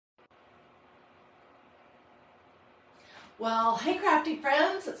Well, hey crafty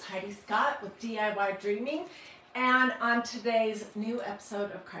friends, it's Hiedi Scott with DiyDreaming, and on today's new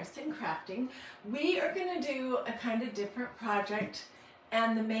episode of Christ in Crafting, we are going to do a kind of different project,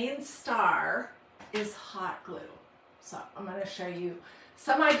 and the main star is hot glue. So I'm going to show you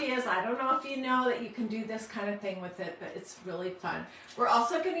some ideas. I don't know if you know that you can do this kind of thing with it, but it's really fun. We're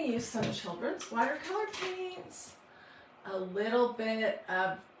also going to use some children's watercolor paints, a little bit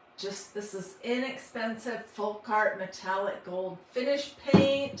of this is inexpensive folk art metallic gold finish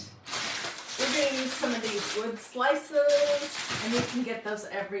paint. We're going to use some of these wood slices, and you can get those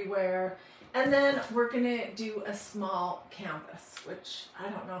everywhere. And then we're going to do a small canvas, which I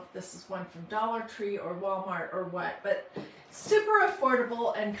don't know if this is one from Dollar Tree or Walmart or what, but super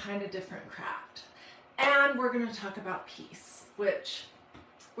affordable and kind of different craft. And we're going to talk about peace, which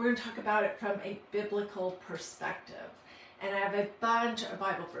we're going to talk about it from a biblical perspective. And I have a bunch of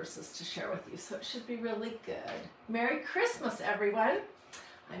Bible verses to share with you, so it should be really good. Merry Christmas, everyone.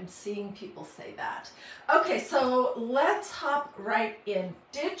 I'm seeing people say that. Okay, so let's hop right in.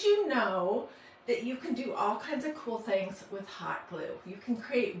 Did you know that you can do all kinds of cool things with hot glue? You can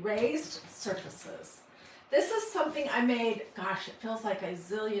create raised surfaces. This is something I made, gosh, it feels like a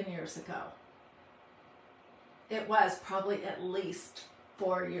zillion years ago. It was probably at least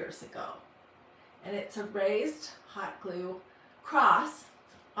 4 years ago. And it's a raised hot glue cross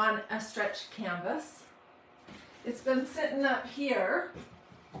on a stretched canvas. It's been sitting up here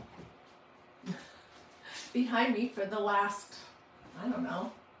behind me for the last, I don't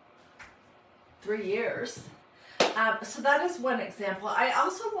know, 3 years. So that is one example. I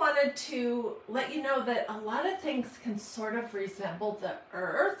also wanted to let you know that a lot of things can sort of resemble the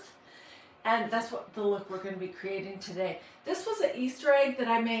earth. And that's what the look we're going to be creating today. This was an Easter egg that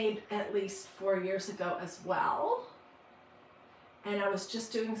I made at least 4 years ago as well. And I was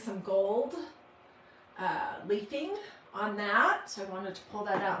just doing some gold leafing on that. So I wanted to pull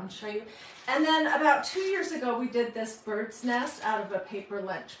that out and show you. And then about 2 years ago, we did this bird's nest out of a paper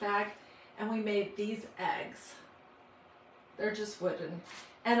lunch bag. And we made these eggs. They're just wooden.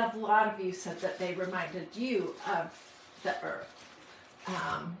 And a lot of you said that they reminded you of the earth.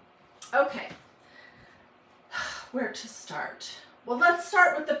 Okay, where to start? Well, let's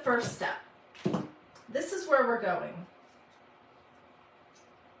start with the first step. This is where we're going.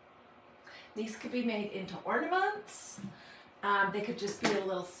 These could be made into ornaments. They could just be a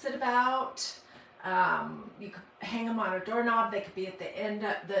little sit about. You could hang them on a doorknob. They could be at the end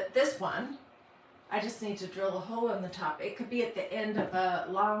of this one. I just need to drill a hole in the top. It could be at the end of a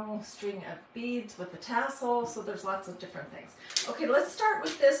long string of beads with a tassel, so there's lots of different things. Okay, let's start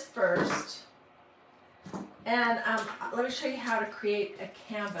with this first. And let me show you how to create a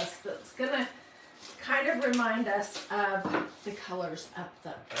canvas that's going to kind of remind us of the colors of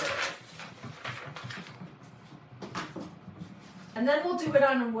the earth. And then we'll do it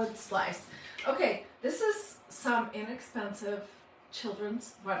on a wood slice. Okay, this is some inexpensive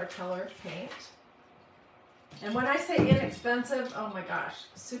children's watercolor paint. And when I say inexpensive, oh my gosh,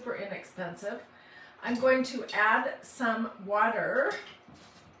 super inexpensive. I'm going to add some water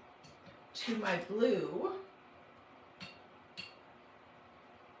to my blue.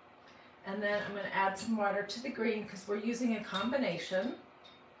 And then I'm going to add some water to the green because we're using a combination.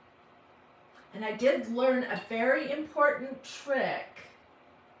 And I did learn a very important trick,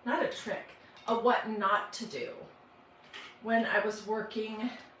 not a trick, a what not to do when I was working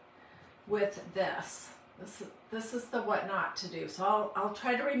with this. This is the what not to do. So I'll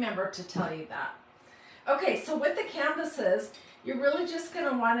try to remember to tell you that. Okay, so with the canvases, you're really just going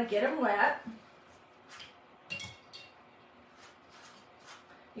to want to get them wet.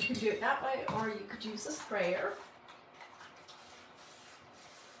 You can do it that way, or you could use a sprayer.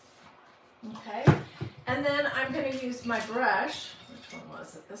 Okay, and then I'm going to use my brush. Which one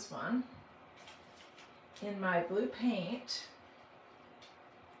was it? This one. In my blue paint.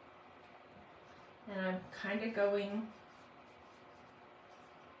 And I'm kind of going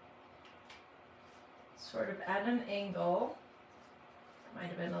sort of at an angle. Might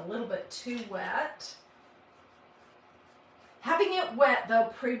have been a little bit too wet. Having it wet, though,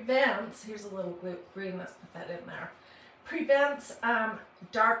 prevents, here's a little green, let's put that in there, prevents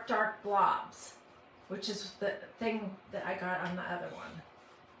dark blobs, which is the thing that I got on the other one.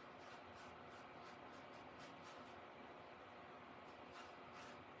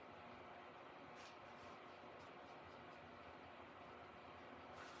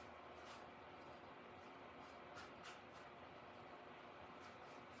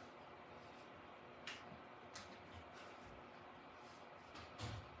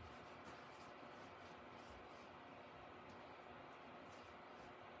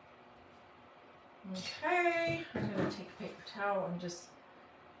 Okay, I'm going to take a paper towel and just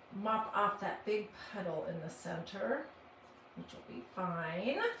mop off that big puddle in the center, which will be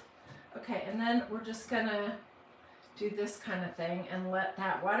fine. Okay, and then we're just going to do this kind of thing and let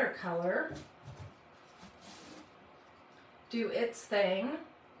that watercolor do its thing.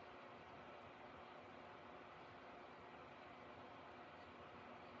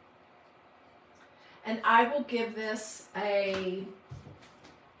 And I will give this a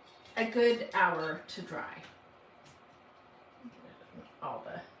good hour to dry. All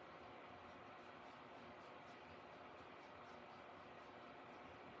the...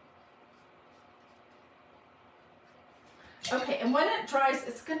 Okay, and when it dries,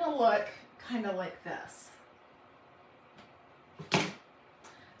 it's going to look kind of like this.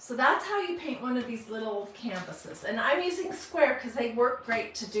 So that's how you paint one of these little canvases. And I'm using square because they work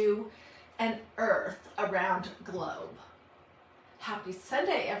great to do an earth around globe. Happy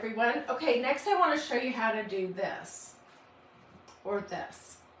Sunday, everyone. Okay, next I want to show you how to do this or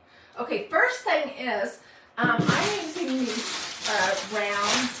this. Okay, first thing is I'm using these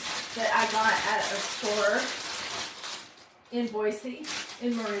rounds that I got at a store in Boise,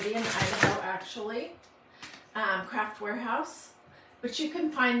 in Meridian, Idaho, actually, Craft Warehouse. But you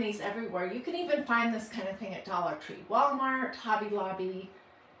can find these everywhere. You can even find this kind of thing at Dollar Tree, Walmart, Hobby Lobby,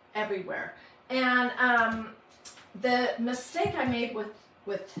 everywhere. And the mistake I made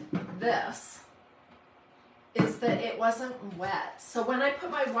with this is that it wasn't wet. So when I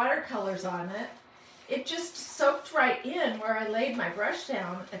put my watercolors on it, it just soaked right in where I laid my brush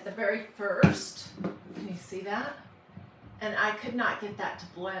down at the very first. Can you see that? And I could not get that to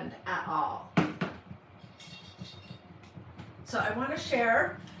blend at all. So I want to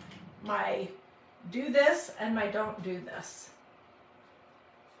share my do this and my don't do this.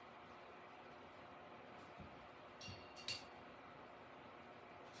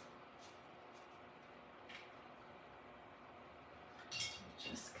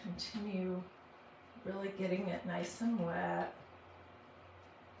 Just continue really getting it nice and wet.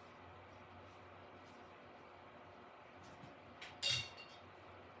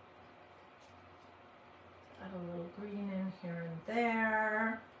 Add a little green in here and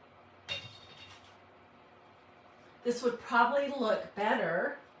there. This would probably look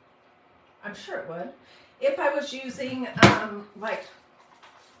better, I'm sure it would, if I was using like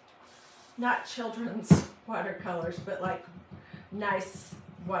not children's watercolors, but like nice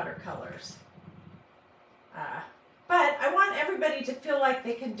watercolors. But I want everybody to feel like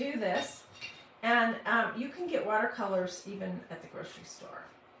they can do this, and you can get watercolors even at the grocery store.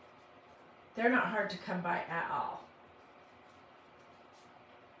 They're not hard to come by at all.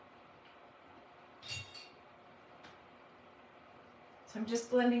 So I'm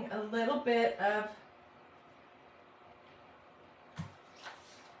just blending a little bit of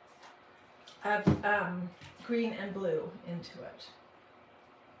green and blue into it.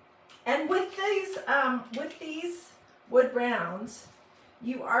 And with these wood rounds,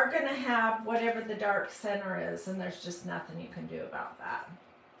 you are going to have whatever the dark center is, and there's just nothing you can do about that.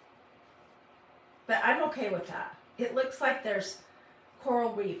 But I'm okay with that. It looks like there's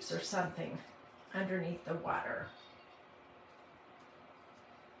coral reefs or something underneath the water.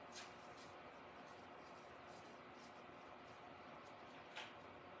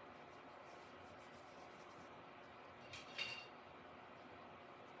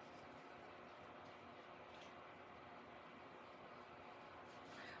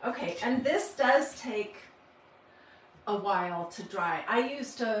 Okay, and this does take a while to dry. I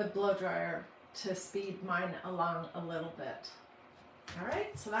used a blow dryer to speed mine along a little bit. All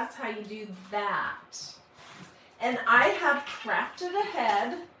right, so that's how you do that. And I have crafted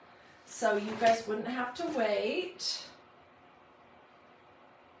ahead so you guys wouldn't have to wait.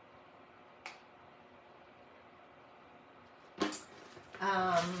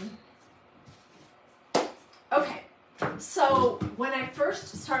 Okay, so when I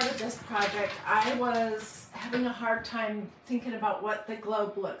first started this project, I was having a hard time thinking about what the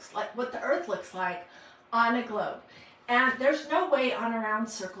globe looks like, what the Earth looks like on a globe. And there's no way on a round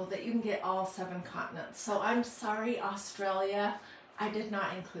circle that you can get all 7 continents. So I'm sorry, Australia, I did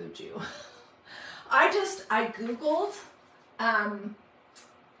not include you. I Googled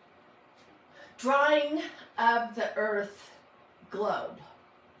drawing of the Earth globe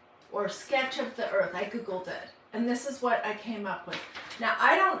or sketch of the Earth. I Googled it. And this is what I came up with. Now,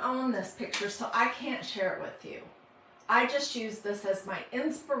 I don't own this picture, so I can't share it with you. I just use this as my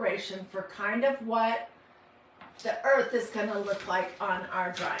inspiration for kind of what the Earth is going to look like on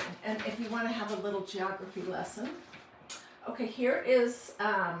our drawing. And if you want to have a little geography lesson. Okay, here is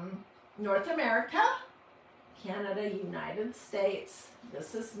North America, Canada, United States.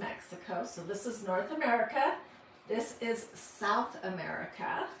 This is Mexico. So this is North America. This is South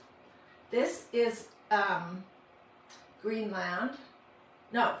America. This is Greenland.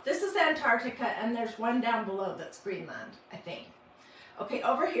 No, this is Antarctica, and there's one down below that's Greenland, I think. Okay,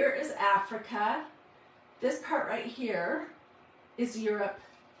 over here is Africa. This part right here is Europe,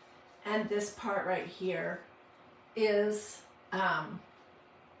 and this part right here is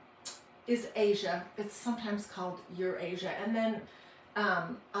Asia. It's sometimes called Eurasia, and then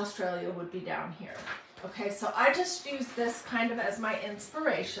Australia would be down here. Okay, so I just use this kind of as my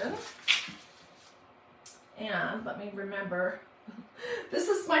inspiration. And let me remember, this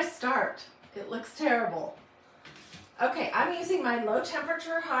is my start. It looks terrible. Okay, I'm using my low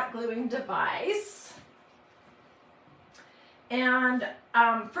temperature hot gluing device. And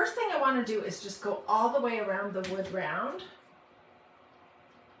first thing I want to do is just go all the way around the wood round.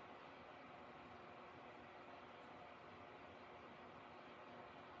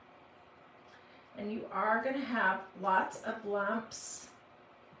 And you are going to have lots of lumps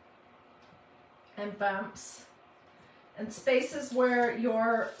and bumps and spaces where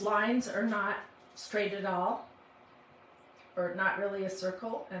your lines are not straight at all, or not really a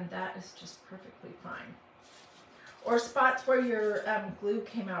circle, and that is just perfectly fine. Or spots where your glue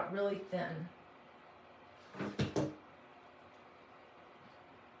came out really thin.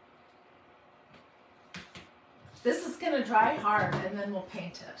 This is going to dry hard, and then we'll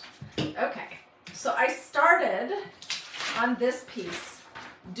paint it. Okay, so I started on this piece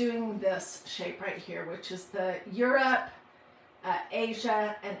doing this shape right here, which is the Europe,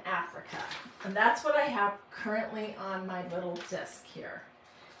 Asia, and Africa. And that's what I have currently on my little disc here.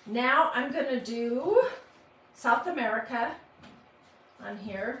 Now I'm going to do South America on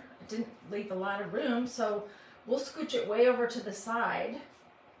here. I didn't leave a lot of room, so we'll scooch it way over to the side.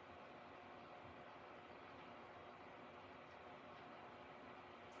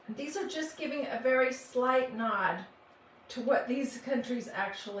 And these are just giving a very slight nod to what these countries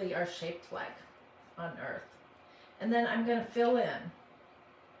actually are shaped like on Earth. And then I'm going to fill in.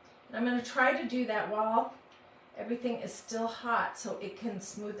 And I'm going to try to do that while everything is still hot so it can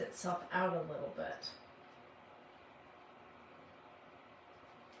smooth itself out a little bit.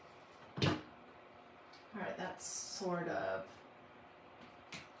 All right, that sort of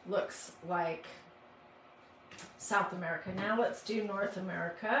looks like South America. Now let's do North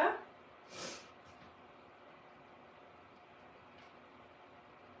America.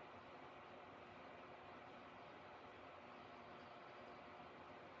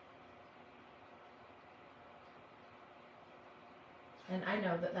 And I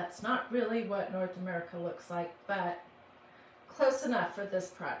know that that's not really what North America looks like, but close enough for this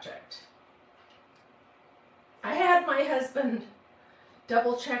project. I had my husband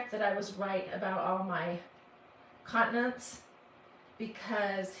double check that I was right about all my continents,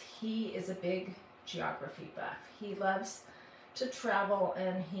 because he is a big geography buff. He loves to travel,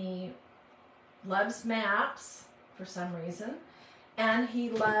 and he loves maps for some reason, and he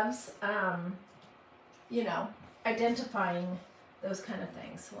loves, you know, identifying those kind of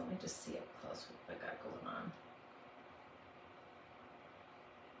things. So let me just see up close what I got going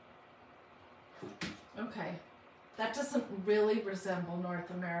on. Okay, that doesn't really resemble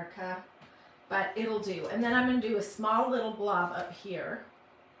North America, but it'll do. And then I'm going to do a small little blob up here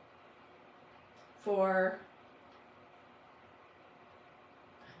for,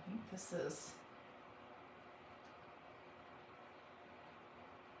 I think this is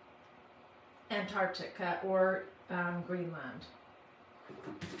Antarctica or Greenland.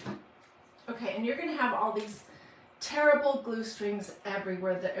 Okay, and you're going to have all these terrible glue strings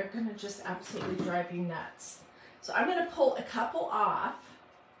everywhere that are going to just absolutely drive you nuts. So I'm going to pull a couple off,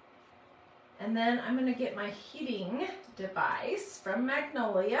 and then I'm going to get my heating device from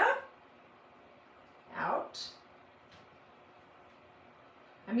Magnolia out.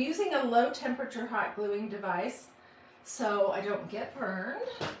 I'm using a low temperature hot gluing device so I don't get burned.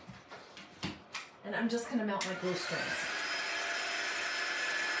 And I'm just going to melt my glue strings.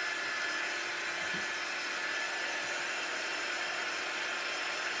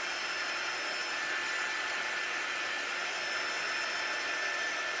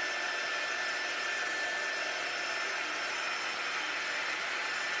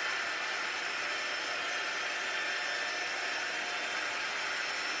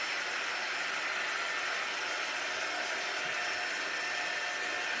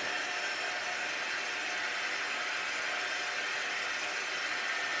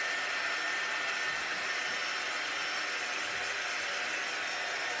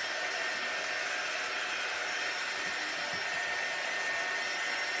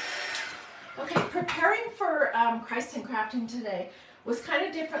 Okay, preparing for Christ in Crafting today was kind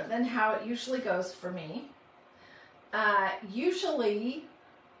of different than how it usually goes for me. Usually,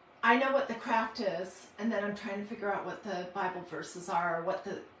 I know what the craft is, and then I'm trying to figure out what the Bible verses are, or what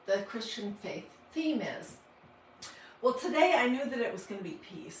the Christian faith theme is. Well, today I knew that it was going to be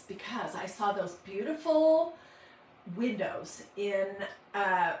peace because I saw those beautiful windows in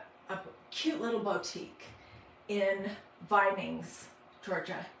a cute little boutique in Vinings,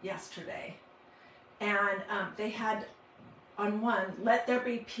 Georgia, yesterday. And they had on one, let there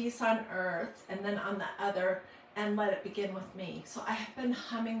be peace on earth, and then on the other, and let it begin with me. So I have been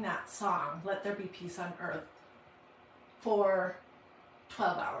humming that song, Let There Be Peace on Earth, for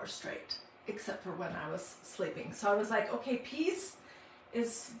 12 hours straight, except for when I was sleeping. So I was like, okay, peace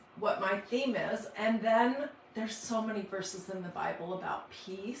is what my theme is. And then there's so many verses in the Bible about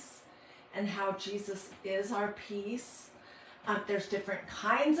peace and how Jesus is our peace. There's different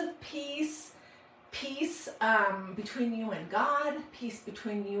kinds of peace. Peace between you and God, peace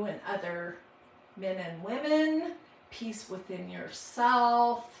between you and other men and women, peace within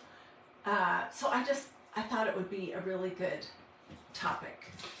yourself. So I thought it would be a really good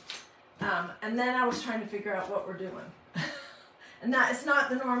topic. And then I was trying to figure out what we're doing. And that is not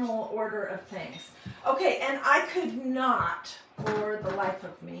the normal order of things. Okay, and I could not, for the life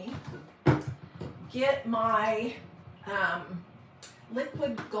of me, get my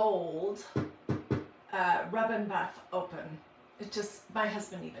liquid gold rub and buff open. It just, my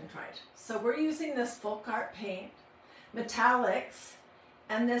husband even tried. So we're using this folk art paint, metallics,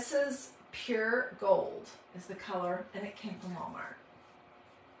 and this is pure gold is the color, and it came from Walmart.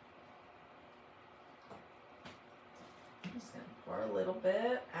 I'm just going to pour a little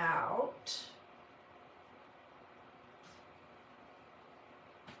bit out.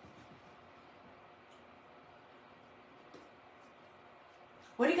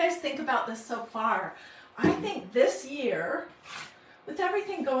 What do you guys think about this so far? I think this year, with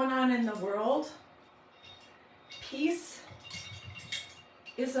everything going on in the world, peace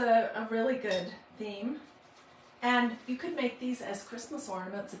is a really good theme. And you could make these as Christmas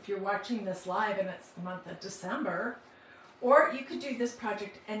ornaments if you're watching this live and it's the month of December. Or you could do this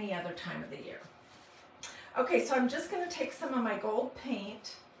project any other time of the year. Okay, so I'm just going to take some of my gold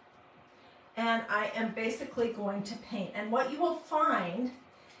paint and I am basically going to paint. And what you will find,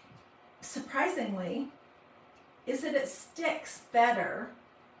 surprisingly, is that it sticks better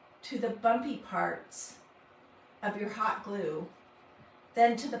to the bumpy parts of your hot glue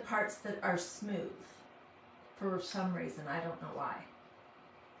than to the parts that are smooth. For some reason, I don't know why.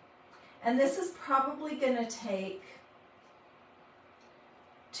 And this is probably going to take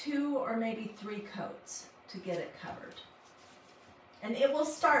 2 or maybe 3 coats to get it covered. And it will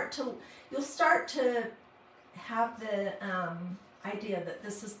start to, you'll start to have the idea that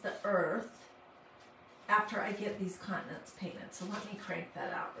this is the earth after I get these continents painted. So let me crank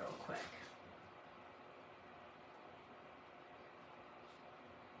that out real quick.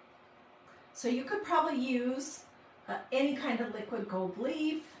 So you could probably use any kind of liquid gold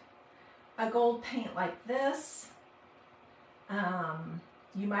leaf, a gold paint like this.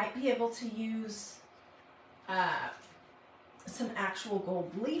 You might be able to use some actual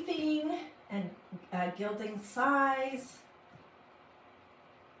gold leafing and gilding size.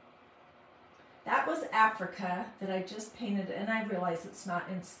 That was Africa that I just painted, and I realize it's not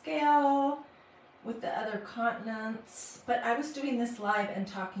in scale with the other continents, but I was doing this live and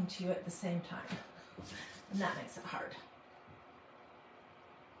talking to you at the same time, and that makes it hard.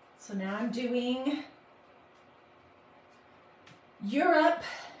 So now I'm doing Europe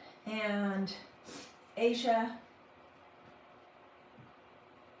and Asia.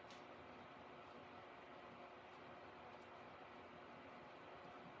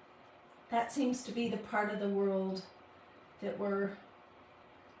 That seems to be the part of the world that we're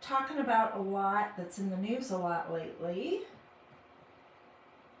talking about a lot, that's in the news a lot lately.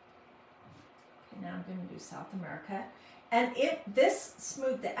 Okay, now I'm going to do South America. And this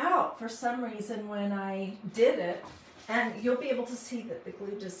smoothed out for some reason when I did it, and you'll be able to see that the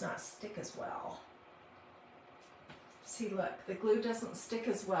glue does not stick as well. See, look, the glue doesn't stick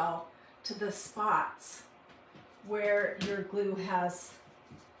as well to the spots where your glue has,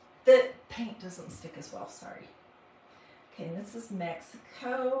 the paint doesn't stick as well, sorry. Okay, and this is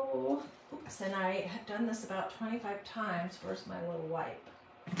Mexico. Oops, and I have done this about 25 times. Where's my little wipe?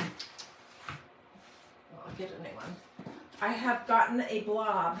 Well, I'll get a new one. I have gotten a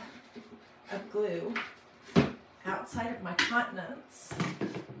blob of glue outside of my continents.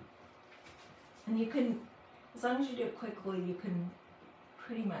 And you can, as long as you do it quickly, you can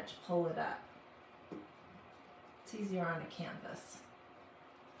pretty much pull it up. It's easier on a canvas.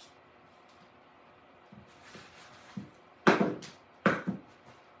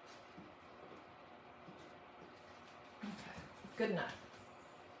 good enough.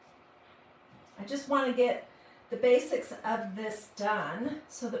 I just want to get the basics of this done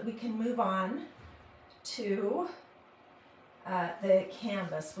so that we can move on to the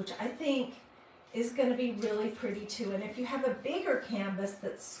canvas, which I think is going to be really pretty too. And if you have a bigger canvas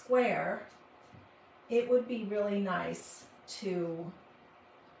that's square, it would be really nice to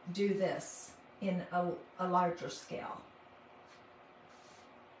do this in a larger scale.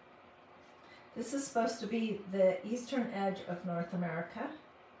 This is supposed to be the eastern edge of North America.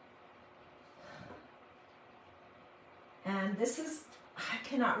 And this is, I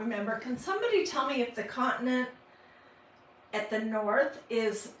cannot remember. Can somebody tell me if the continent at the north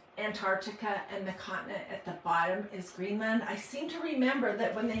is Antarctica and the continent at the bottom is Greenland? I seem to remember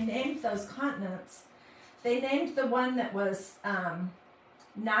that when they named those continents, they named the one that was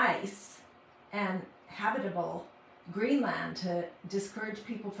nice and habitable Greenland to discourage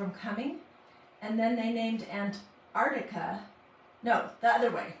people from coming. And then they named Antarctica, no, the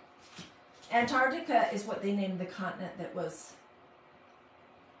other way. Antarctica is what they named the continent that was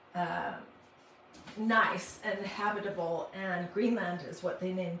nice and habitable, and Greenland is what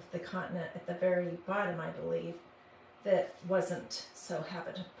they named the continent at the very bottom, I believe, that wasn't so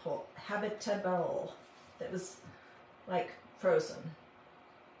habitable, that was like frozen.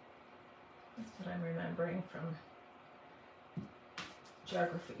 That's what I'm remembering from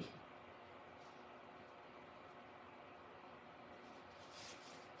geography.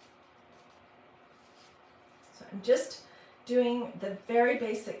 So I'm just doing the very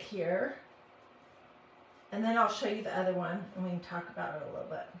basic here, and then I'll show you the other one and we can talk about it a little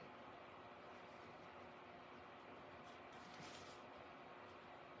bit.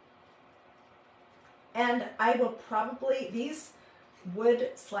 And I will probably, these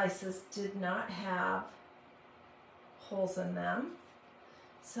wood slices did not have holes in them,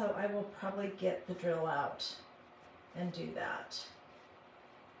 so I will probably get the drill out and do that.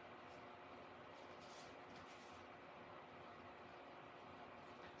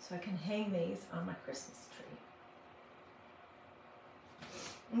 So I can hang these on my Christmas tree.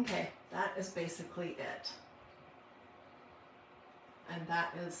 Okay, that is basically it. And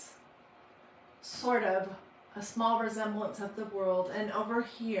that is sort of a small resemblance of the world. And over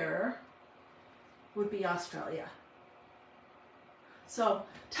here would be Australia. So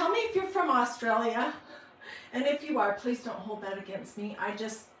tell me if you're from Australia. And if you are, please don't hold that against me.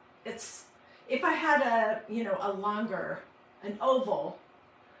 If I had a longer, an oval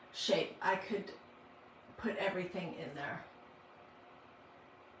shape, I could put everything in there.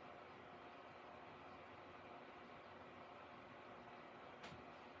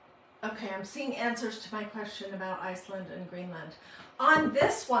 Okay, I'm seeing answers to my question about Iceland and Greenland. On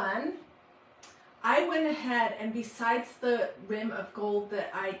this one, I went ahead and besides the rim of gold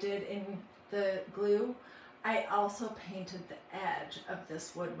that I did in the glue, I also painted the edge of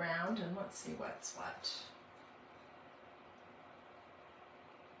this wood round, and let's see what's what.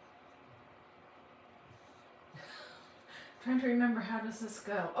 Trying to remember, how does this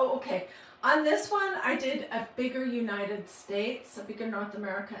go? Oh, okay. On this one, I did a bigger United States, a bigger North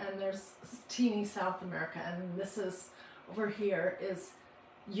America, and there's teeny South America, and this is, over here is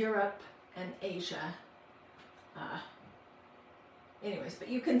Europe and Asia. Anyways, but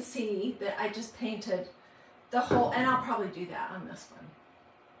you can see that I just painted the whole, and I'll probably do that on this one.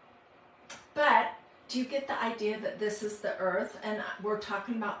 But do you get the idea that this is the earth, and we're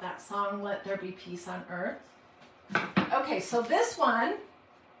talking about that song, Let There Be Peace on Earth? Okay, so this one,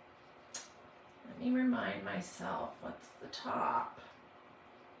 let me remind myself, what's the top?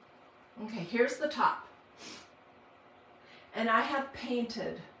 Okay, here's the top. And I have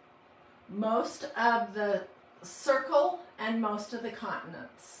painted most of the circle and most of the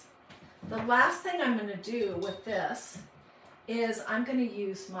continents. The last thing I'm going to do with this is I'm going to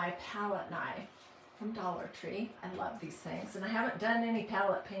use my palette knife from Dollar Tree. I love these things, and I haven't done any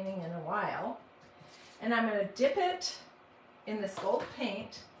palette painting in a while. And I'm going to dip it in this gold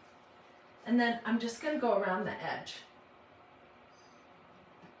paint, and then I'm just going to go around the edge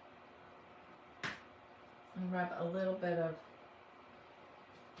and rub a little bit of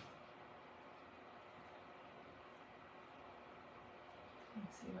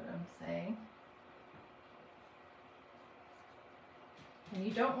let's see what I'm saying. And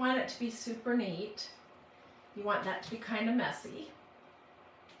you don't want it to be super neat. You want that to be kind of messy.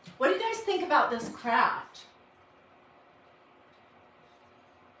 What do you guys think about this craft?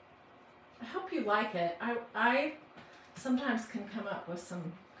 I hope you like it. I sometimes can come up with some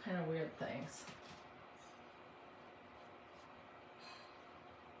kind of weird things.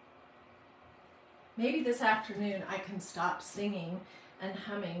 Maybe this afternoon I can stop singing and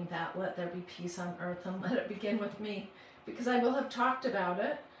humming that let there be peace on earth and let it begin with me, because I will have talked about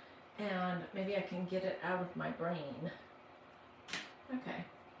it and maybe I can get it out of my brain. Okay.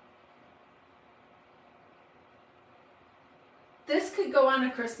 This could go on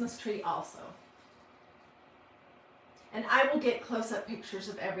a Christmas tree also. And I will get close-up pictures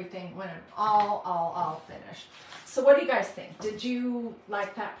of everything when I'm all finished. So what do you guys think? Did you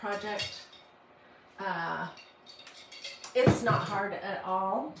like that project? It's not hard at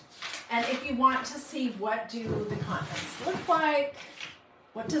all. And if you want to see what do the contents look like,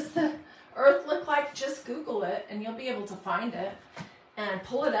 what does the earth look like, just Google it and you'll be able to find it and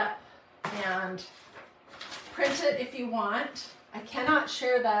pull it up and print it if you want. I cannot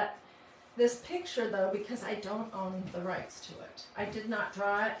share this picture though because I don't own the rights to it. I did not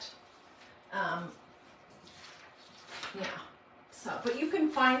draw it. Yeah. So, but you can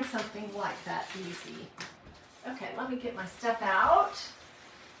find something like that easy. Okay, let me get my stuff out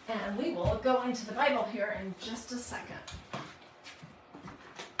and we will go into the Bible here in just a second.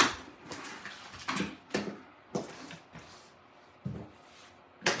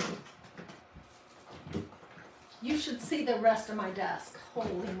 You should see the rest of my desk.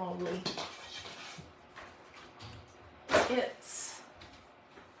 Holy moly. It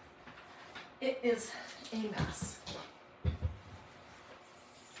is a mess.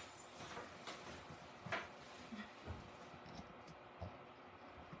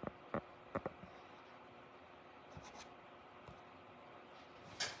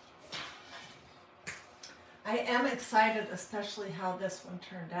 I am excited, especially how this one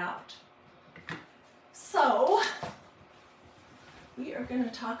turned out. So, we are going to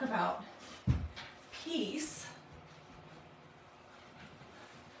talk about peace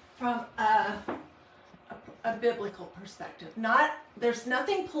from a biblical perspective. There's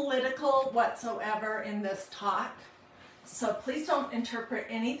nothing political whatsoever in this talk, so please don't interpret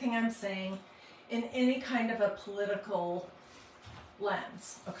anything I'm saying in any kind of a political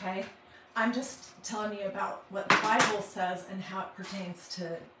lens, okay? I'm just telling you about what the Bible says and how it pertains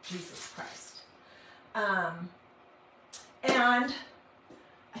to Jesus Christ. And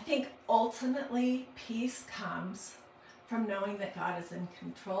I think ultimately peace comes from knowing that God is in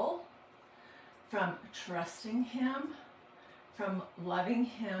control, from trusting Him, from loving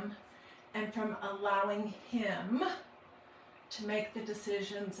Him, and from allowing Him to make the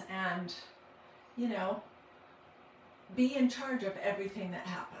decisions and, be in charge of everything that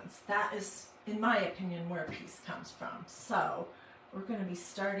happens. That is, in my opinion, where peace comes from. So we're going to be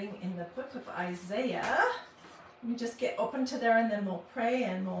starting in the book of Isaiah. Let me just get open to there and then we'll pray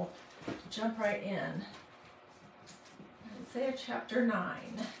and we'll jump right in. Isaiah chapter 9.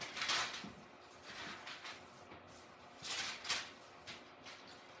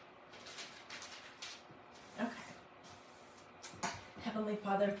 Okay. Heavenly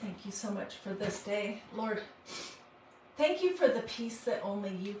Father, thank you so much for this day. Lord, thank you for the peace that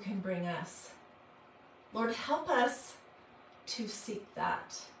only you can bring us. Lord, help us to seek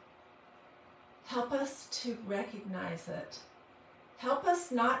that. Help us to recognize it. Help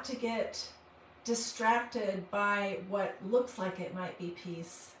us not to get distracted by what looks like it might be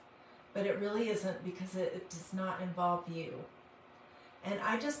peace, but it really isn't, because it does not involve you. And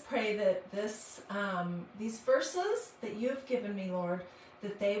I just pray that these verses that you have given me, Lord,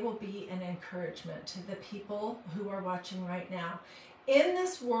 that they will be an encouragement to the people who are watching right now. In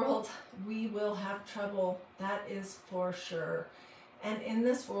this world, we will have trouble. That is for sure. And in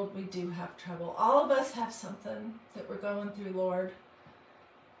this world, we do have trouble. All of us have something that we're going through, Lord.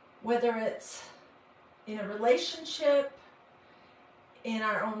 Whether it's in a relationship, in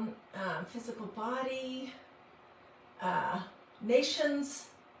our own physical body, nations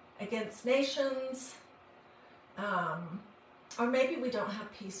against nations, or maybe we don't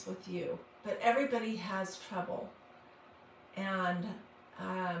have peace with you, but everybody has trouble. And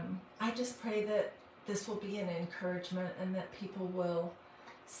I just pray that this will be an encouragement and that people will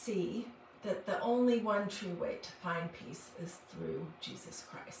see that the only one true way to find peace is through Jesus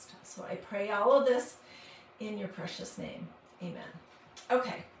Christ. So I pray all of this in your precious name. Amen.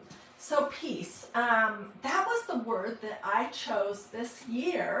 Okay, so peace. That was the word that I chose this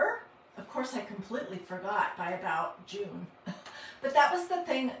year. Of course, I completely forgot by about June. But that was the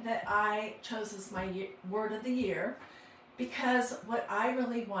thing that I chose as my word of the year, because what I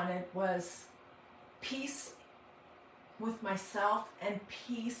really wanted was peace with myself and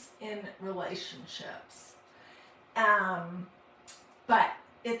peace in relationships. But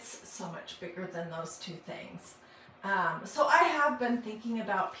it's so much bigger than those two things. So I have been thinking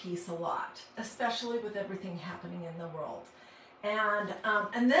about peace a lot, especially with everything happening in the world.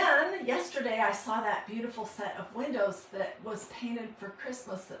 And then yesterday I saw that beautiful set of windows that was painted for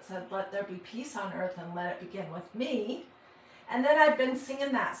Christmas that said, "Let there be peace on earth and let it begin with me." And then I've been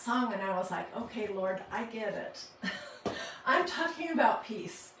singing that song and I was like, okay, Lord, I get it. I'm talking about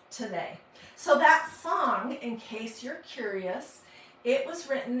peace today. So that song, in case you're curious, it was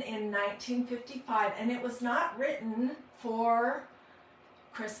written in 1955 and it was not written for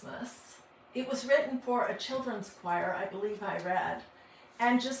Christmas. It was written for a children's choir, I believe I read.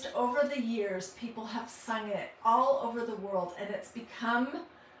 And just over the years, people have sung it all over the world, and it's become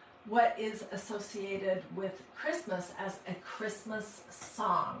what is associated with Christmas as a Christmas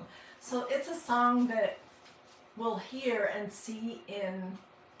song. So it's a song that we'll hear and see in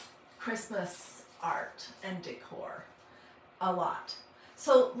Christmas art and decor a lot.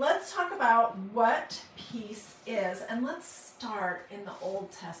 So let's talk about what peace is, and let's start in the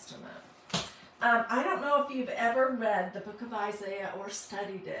Old Testament. I don't know if you've ever read the book of Isaiah or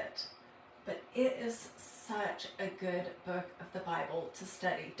studied it, but it is such a good book of the Bible to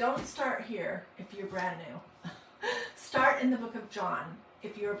study. Don't start here if you're brand new. Start in the book of John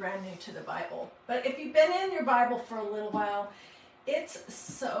if you're brand new to the Bible. But if you've been in your Bible for a little while, it's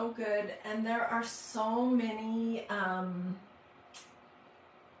so good, and there are so many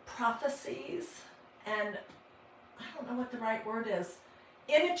prophecies, and I don't know what the right word is,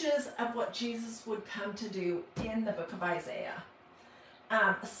 images of what Jesus would come to do in the book of Isaiah.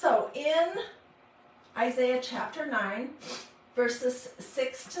 So in Isaiah chapter 9, verses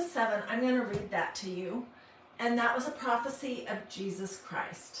 6 to 7, I'm going to read that to you. And that was a prophecy of Jesus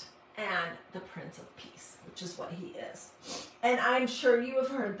Christ and the Prince of Peace, which is what he is. And I'm sure you have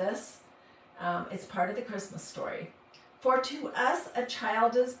heard this. It's part of the Christmas story. "For to us a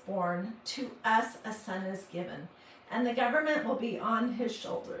child is born, to us a son is given, and the government will be on his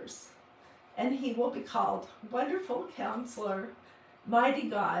shoulders. And he will be called Wonderful Counselor, Mighty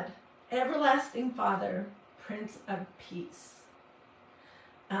God, Everlasting Father, Prince of Peace."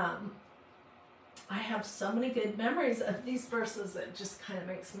 I have so many good memories of these verses that just kind of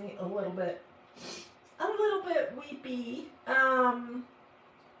makes me a little bit weepy.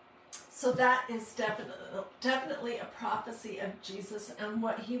 So that is definitely a prophecy of Jesus and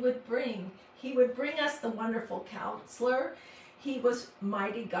what he would bring. He would bring us the Wonderful Counselor. He was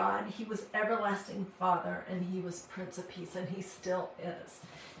Mighty God. He was Everlasting Father, and he was Prince of Peace, and he still is.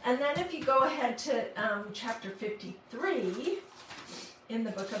 And then if you go ahead to chapter 53 in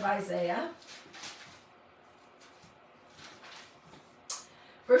the book of Isaiah,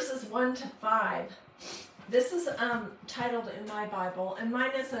 verses 1 to 5. This is titled in my Bible, and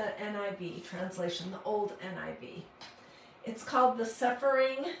mine is an NIV translation, the old NIV. It's called "The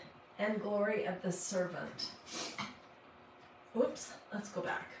Suffering and Glory of the Servant." Oops, let's go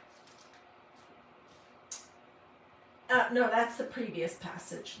back. No, that's the previous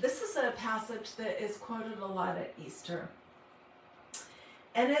passage. This is a passage that is quoted a lot at Easter.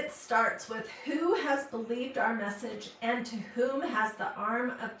 And it starts with, "Who has believed our message, and to whom has the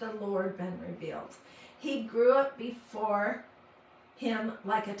arm of the Lord been revealed? He grew up before him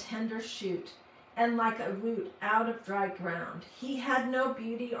like a tender shoot, and like a root out of dry ground. He had no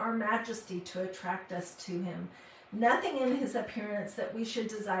beauty or majesty to attract us to him, nothing in his appearance that we should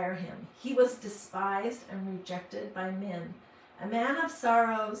desire him. He was despised and rejected by men, a man of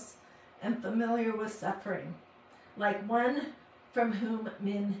sorrows and familiar with suffering, like one from whom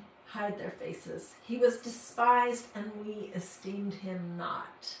men hide their faces. He was despised, and we esteemed him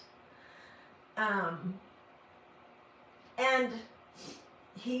not." And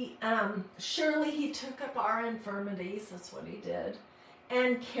he, surely he took up our infirmities, that's what he did,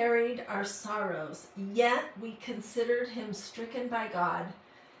 and carried our sorrows. Yet we considered him stricken by God,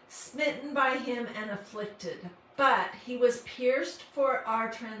 smitten by him and afflicted. But he was pierced for our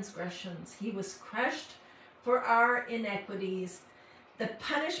transgressions. He was crushed for our iniquities. The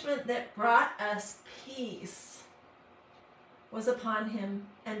punishment that brought us peace was upon him,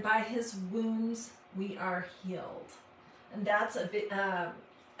 and by his wounds we are healed. And that's a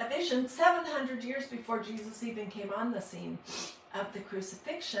vision 700 years before Jesus even came on the scene of the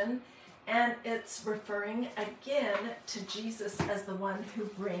crucifixion. And it's referring again to Jesus as the one who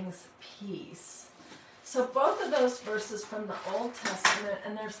brings peace. So both of those verses from the Old Testament,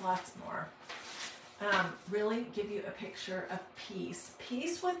 and there's lots more, really give you a picture of peace.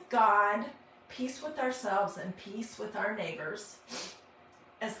 Peace with God, peace with ourselves, and peace with our neighbors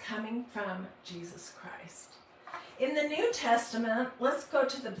as coming from Jesus Christ. In the New Testament, let's go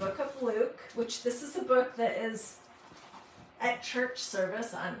to the book of Luke, which this is a book that is at church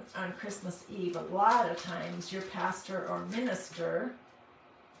service on Christmas Eve. A lot of times your pastor or minister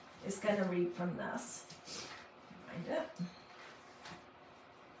is going to read from this. Find it.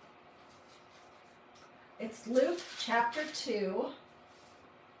 It's Luke chapter 2,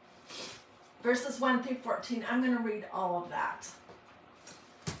 verses 1 through 14. I'm going to read all of that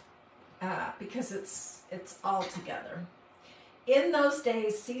because it's all together. In those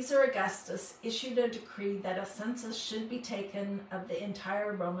days, Caesar Augustus issued a decree that a census should be taken of the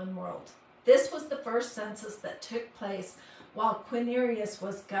entire Roman world. This was the first census that took place while Quirinius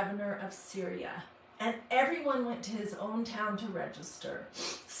was governor of Syria, and everyone went to his own town to register.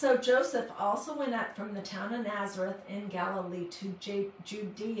 So Joseph also went up from the town of Nazareth in Galilee to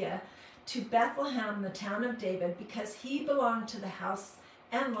Judea, to Bethlehem, the town of David, because he belonged to the house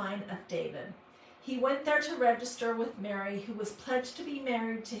and line of David. He went there to register with Mary, who was pledged to be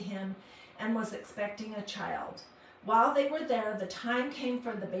married to him and was expecting a child. While they were there, the time came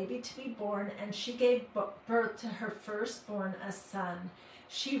for the baby to be born, and she gave birth to her firstborn, a son.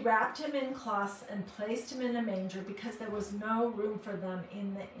 She wrapped him in cloths and placed him in a manger because there was no room for them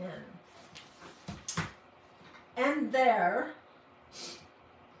in the inn. And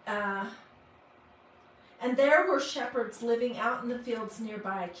there were shepherds living out in the fields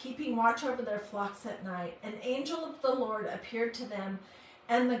nearby, keeping watch over their flocks at night. An angel of the Lord appeared to them,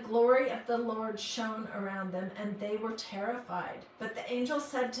 and the glory of the Lord shone around them, and they were terrified. But the angel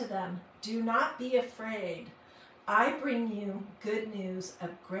said to them, "Do not be afraid. I bring you good news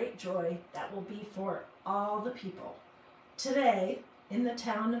of great joy that will be for all the people. Today, in the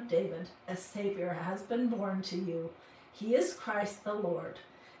town of David, a Savior has been born to you. He is Christ the Lord.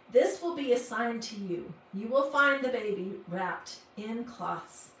 This will be a sign to you. You will find the baby wrapped in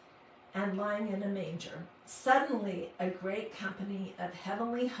cloths and lying in a manger." Suddenly, a great company of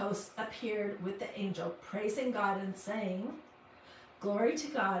heavenly hosts appeared with the angel, praising God and saying, "Glory to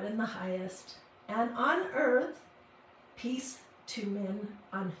God in the highest, and on earth, peace to men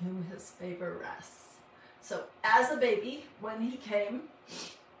on whom his favor rests." So as a baby, when he came,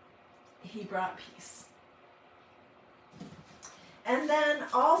 he brought peace. And then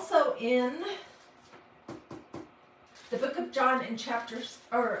also in the book of John in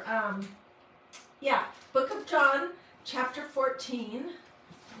book of John, chapter 14,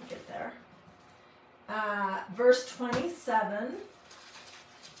 let me get there, verse 27,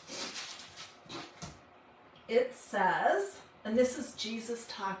 it says, and this is Jesus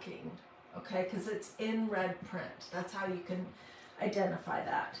talking, okay, because it's in red print. That's how you can identify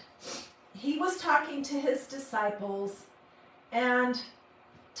that. He was talking to his disciples and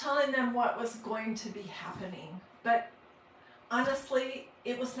telling them what was going to be happening. But honestly,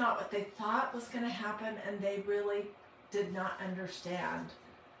 it was not what they thought was going to happen, and they really did not understand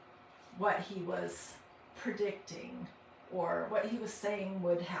what he was predicting or what he was saying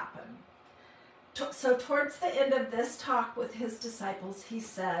would happen. So towards the end of this talk with his disciples, he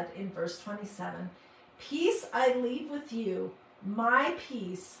said in verse 27, "Peace I leave with you, my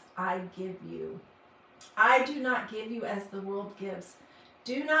peace I give you. I do not give you as the world gives.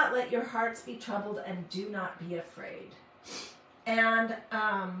 Do not let your hearts be troubled, and do not be afraid." And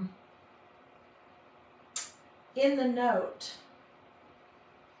in the note,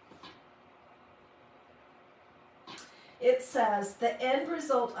 it says, "The end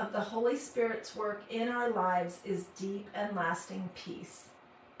result of the Holy Spirit's work in our lives is deep and lasting peace.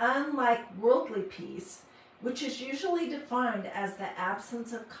 Unlike worldly peace, which is usually defined as the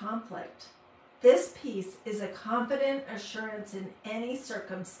absence of conflict, this peace is a confident assurance in any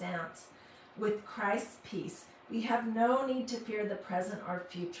circumstance. With Christ's peace, we have no need to fear the present or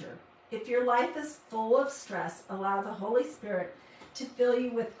future. If your life is full of stress, allow the Holy Spirit to fill you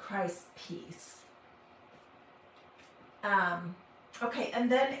with Christ's peace." Okay,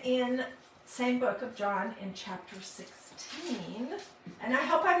 and then in same book of John in chapter 16, and I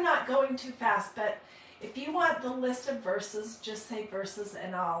hope I'm not going too fast, but if you want the list of verses, just say verses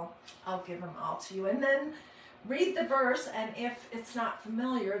and I'll give them all to you. And then read the verse, and if it's not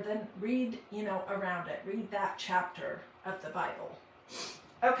familiar, then read, around it. Read that chapter of the Bible.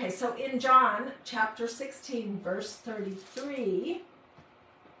 Okay, so in John chapter 16, verse 33,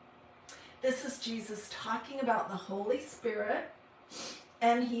 this is Jesus talking about the Holy Spirit,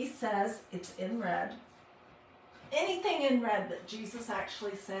 and he says, it's in red. Anything in red that Jesus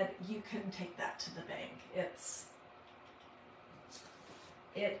actually said, you can take that to the bank.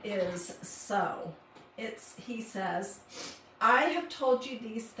 It is so. He says, "I have told you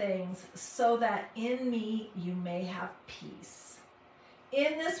these things so that in me you may have peace.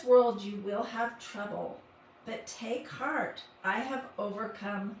 In this world you will have trouble, but take heart, I have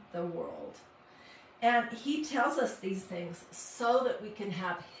overcome the world." And he tells us these things so that we can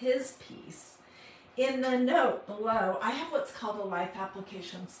have his peace. In the note below, I have what's called a Life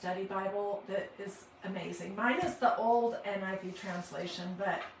Application Study Bible that is amazing. Mine is the old NIV translation,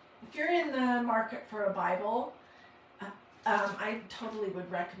 but If you're in the market for a Bible, I totally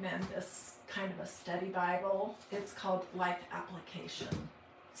would recommend this kind of a study Bible. It's called Life Application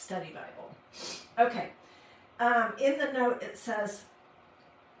Study Bible. Okay. In the note it says,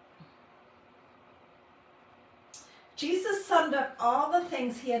 Jesus summed up all the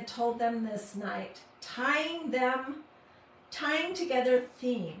things he had told them this night, tying together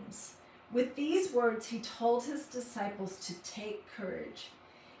themes. With these words, he told his disciples to take courage.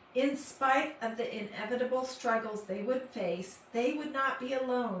 In spite of the inevitable struggles they would face, they would not be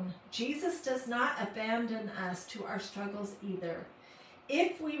alone. Jesus does not abandon us to our struggles either.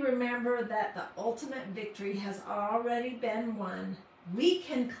 If we remember that the ultimate victory has already been won, we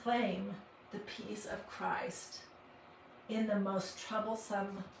can claim the peace of Christ in the most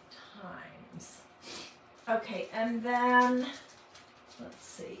troublesome times. Okay, and then, let's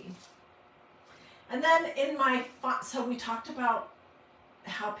see. And then so we talked about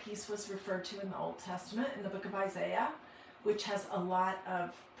how peace was referred to in the Old Testament, in the book of Isaiah, which has a lot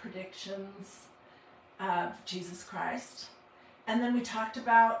of predictions of Jesus Christ. And then we talked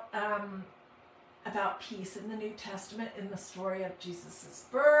about peace in the New Testament, in the story of Jesus'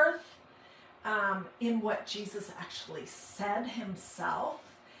 birth, in what Jesus actually said himself.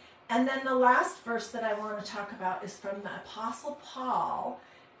 And then the last verse that I want to talk about is from the Apostle Paul,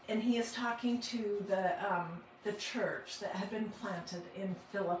 and he is talking to the church that had been planted in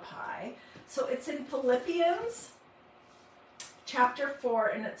Philippi. So it's in Philippians chapter 4,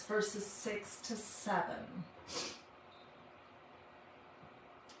 and it's verses 6 to 7.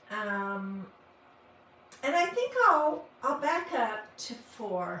 And I think I'll back up to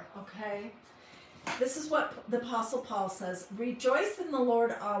 4, okay? This is what the Apostle Paul says. Rejoice in the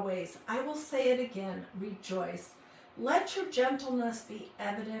Lord always. I will say it again, rejoice. Let your gentleness be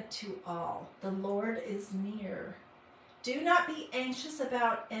evident to all. The Lord is near. Do not be anxious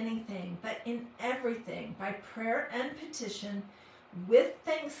about anything, but in everything, by prayer and petition, with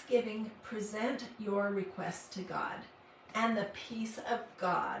thanksgiving, present your requests to God. And the peace of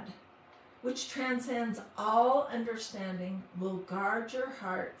God, which transcends all understanding, will guard your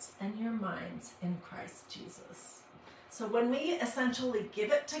hearts and your minds in Christ Jesus. So when we essentially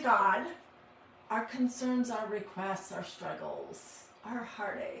give it to God, our concerns, our requests, our struggles, our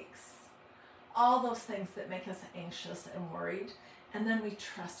heartaches, all those things that make us anxious and worried, and then we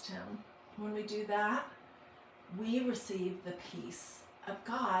trust him. When we do that, we receive the peace of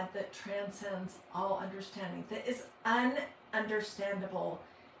God that transcends all understanding, that is ununderstandable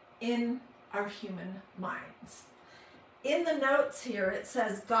in our human minds. In the notes here, it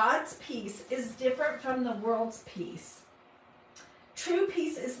says, God's peace is different from the world's peace. True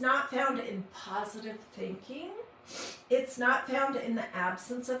peace is not found in positive thinking. It's not found in the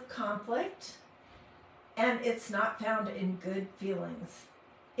absence of conflict. And it's not found in good feelings.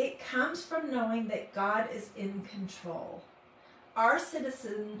 It comes from knowing that God is in control. Our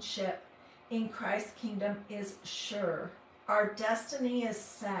citizenship in Christ's kingdom is sure. Our destiny is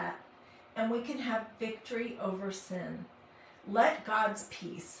set, and we can have victory over sin. Let God's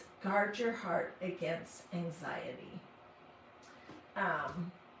peace guard your heart against anxiety.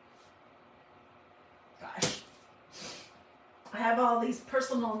 Gosh, I have all these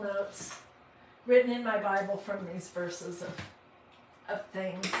personal notes written in my Bible from these verses of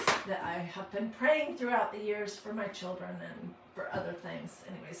things that I have been praying throughout the years for my children and for other things.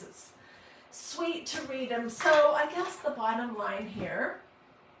 Anyways, it's sweet to read them. So I guess the bottom line here,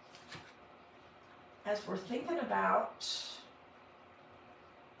 as we're thinking about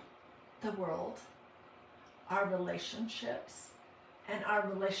the world, our relationships, and our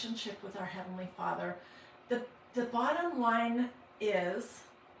relationship with our Heavenly Father, the bottom line is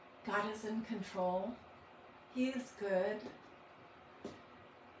God is in control. He is good.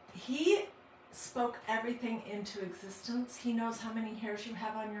 He spoke everything into existence. He knows how many hairs you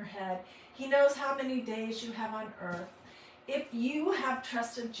have on your head. He knows how many days you have on earth. If you have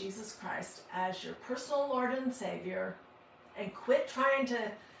trusted Jesus Christ as your personal Lord and Savior and quit trying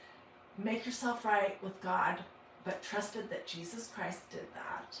to make yourself right with God, but trusted that Jesus Christ did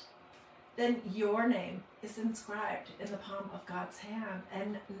that, then your name is inscribed in the palm of God's hand,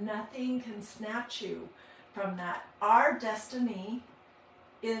 and nothing can snatch you from that. Our destiny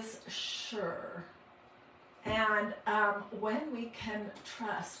is sure. And when we can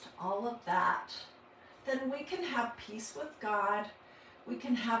trust all of that, then we can have peace with God, we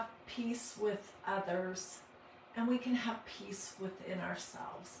can have peace with others, and we can have peace within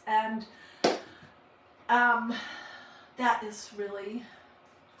ourselves. And that is really,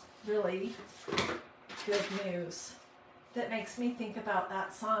 really good news. That makes me think about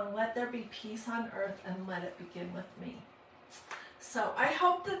that song, Let There Be Peace on Earth and Let It Begin With Me. So I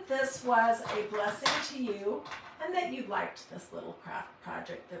hope that this was a blessing to you and that you liked this little craft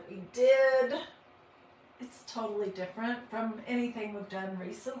project that we did. It's totally different from anything we've done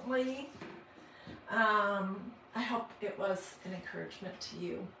recently. I hope it was an encouragement to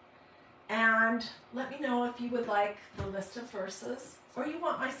you. And let me know if you would like the list of verses, or you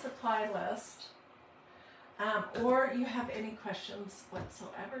want my supply list, or you have any questions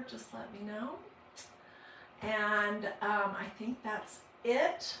whatsoever, just let me know. And I think that's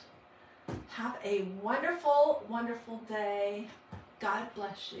it. Have a wonderful, wonderful day. God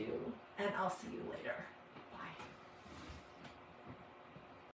bless you, and I'll see you later.